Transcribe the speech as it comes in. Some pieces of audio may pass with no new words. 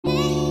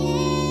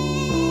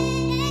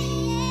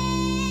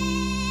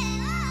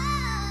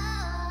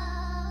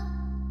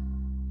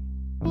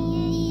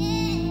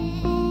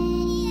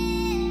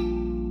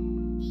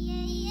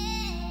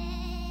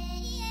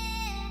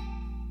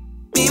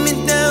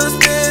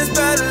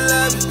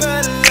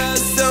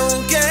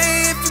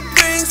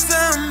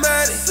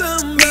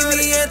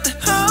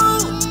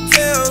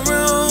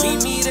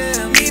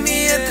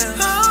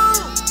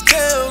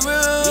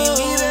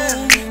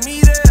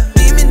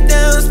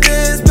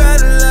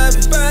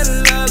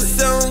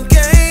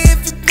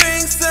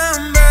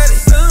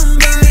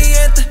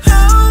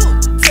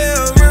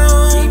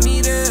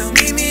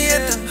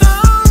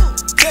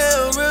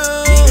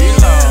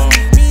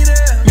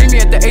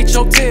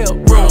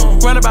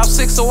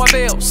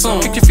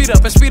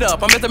up and speed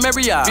up, I'm at the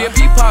Marriott.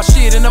 VIP pop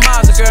shit in the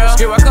Mazda, girl.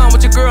 Here I come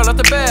with your girl at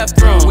the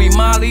bathroom. We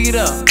mollied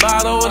up,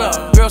 bottled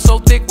up. Girl so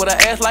thick with her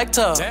ass like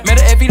tough. Met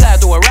her every lap,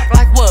 do a rack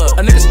like what?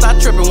 A nigga stop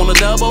tripping, wanna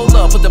double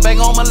up. Put the bang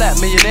on my lap,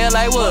 millionaire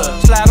like what?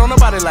 Slide on her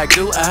body like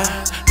do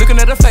I? Looking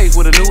at her face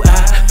with a new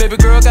eye. Baby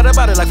girl got a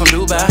body like from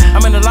Dubai.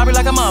 I'm in the lobby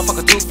like a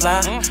motherfucker too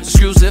fly.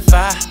 Excuse if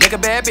I make a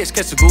bad bitch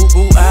catch a goo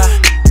goo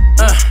eye.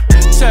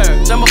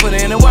 Church, I'ma put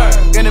in the work.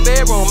 In the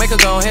bedroom, make her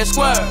go ahead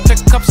squirt. Take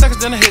a couple seconds,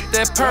 then I hit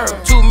that purr.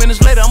 2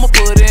 minutes later, I'ma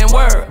put in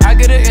work. I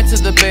get her into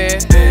the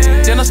bed,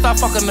 then I start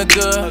fucking her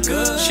good.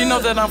 She know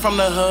that I'm from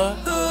the hood.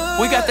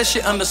 We got that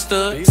shit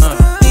understood. Meet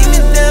me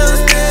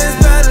downstairs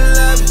by the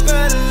lobby.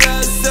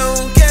 It's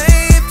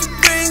okay if you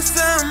bring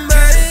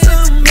somebody.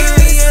 Meet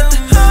me at the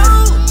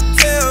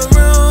hotel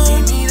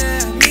room.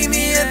 Meet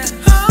me at the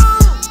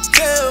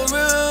hotel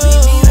room.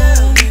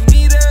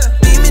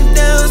 Meet me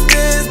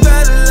downstairs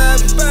by the lobby.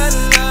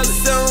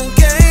 It's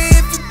okay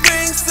if you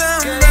bring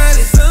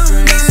somebody.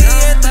 Meet me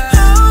at the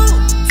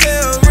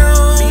hotel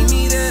room.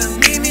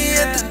 Meet me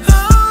at the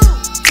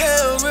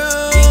hotel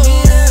room.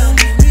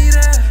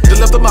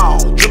 Just left the mall,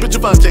 drippin'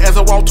 Javante as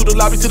I walked to the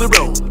lobby to the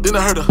road. Then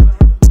I heard her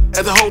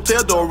at the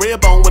hotel door,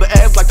 red bone with her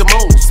ass like the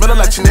moon. Smelling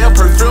like Chanel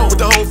perfume with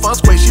the whole fun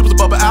square. She was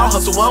above her out,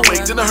 hustle one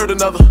way. Then I heard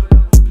another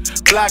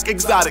black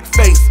exotic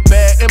face,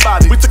 bad and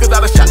body. We took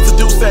another shot to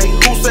do say.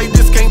 Who say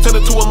this can't turn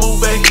into a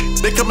movie?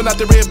 They coming out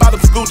the red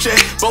bottoms for Gucci.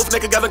 Both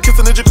niggas got them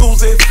kissing in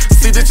jacuzzi.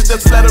 See this shit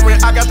just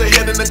flattering. I got the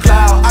head in the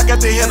cloud, I got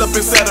the head up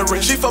in Saturn.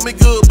 She for me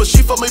good, but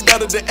she for me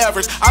better than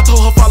average. I told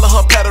her follow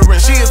her pattern.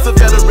 She is the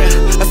veteran,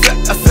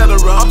 etc.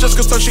 I'm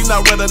just concerned she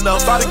not wet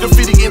enough. Body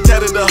graffiti and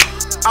tatted up.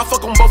 I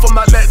fuck them both, I'm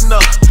not letting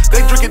up.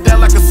 They drink it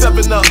down like a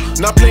 7-Up.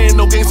 Not playing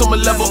no games, I'ma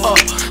level up.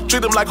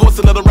 Treat them like horse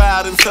and let her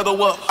ride and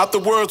settle up.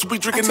 Afterwards, we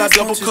drinking our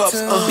double cups.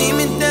 Meet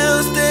me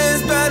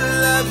downstairs by the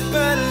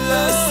lobby.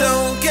 It's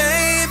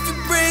okay if you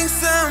bring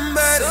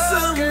somebody.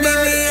 Meet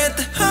me at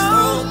the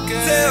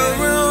hotel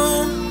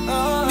room.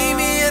 Meet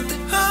me at the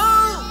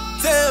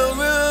hotel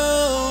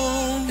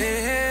room.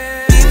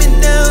 Meet me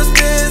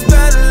downstairs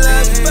by the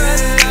lobby.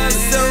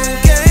 It's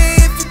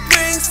okay if you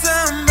bring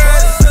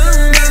somebody.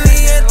 Meet me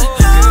at the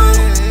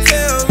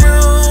hotel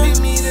room.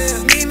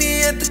 Meet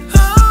me at the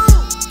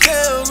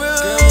hotel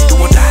room. Do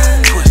or die,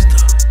 Twista.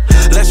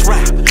 Let's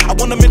rap. I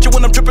wanna mention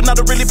when I'm dripping, I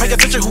don't really pay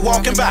attention who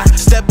walking by.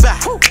 Step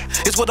back,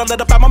 it's what I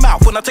let up out my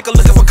mouth when I take a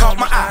look at what caught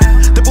my eye.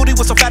 The booty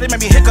was so fat it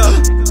made me hiccup.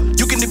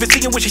 You can even see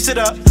it when she sit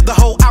up. The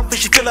whole outfit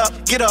she fill up.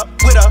 Get up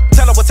with her.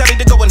 Tell her what's Ellie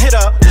to go and hit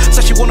her.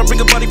 Said she wanna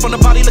bring a buddy from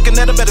the body. Looking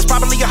at her bet it's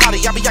probably a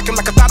hottie. I be acting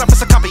like I thought if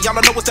it's a copy. All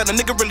I know is that a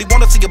nigga really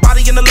wanna see your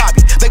body in the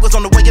lobby. They was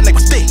on the way and they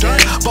was thick.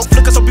 Both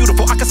looking so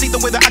beautiful. I can see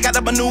the way that I got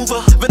to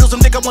maneuver. Riddles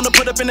some nigga wanna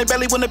put up in their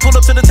belly when they pull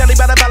up to the telly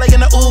by the valet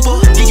in the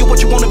Uber. Give you what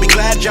you wanna, be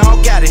glad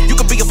y'all got it. You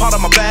can be a part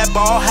of my bad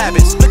ball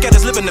habits. Look at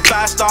us living in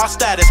 5-star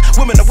status.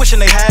 Women are wishing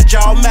they had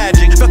y'all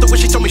magic. Felt the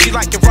way she told me she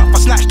liked it rough. I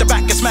snatched her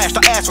back and smashed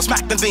her ass, was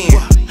smacked and then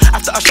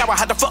after a shower I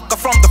had to fuck her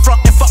from the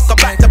front and fuck her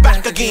back to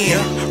back again.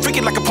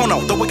 Freaking like a porno,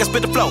 the way I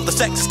spit the flow. The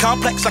sex is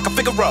complex like a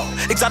Figaro.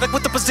 Exotic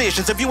with the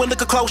positions. If you ain't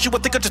looking close, you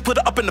would think I just put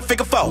her up in the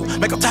figure 4.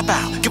 Make her tap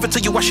out, give it to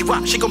you while she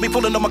rock. She gon' be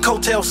pulling on my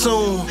coattail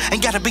soon.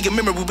 Ain't gotta be a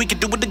memory, we can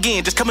do it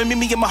again. Just come and meet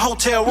me in my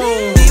hotel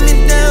room. Meet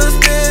me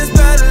downstairs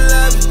by the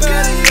lobby.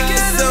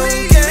 It's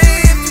okay.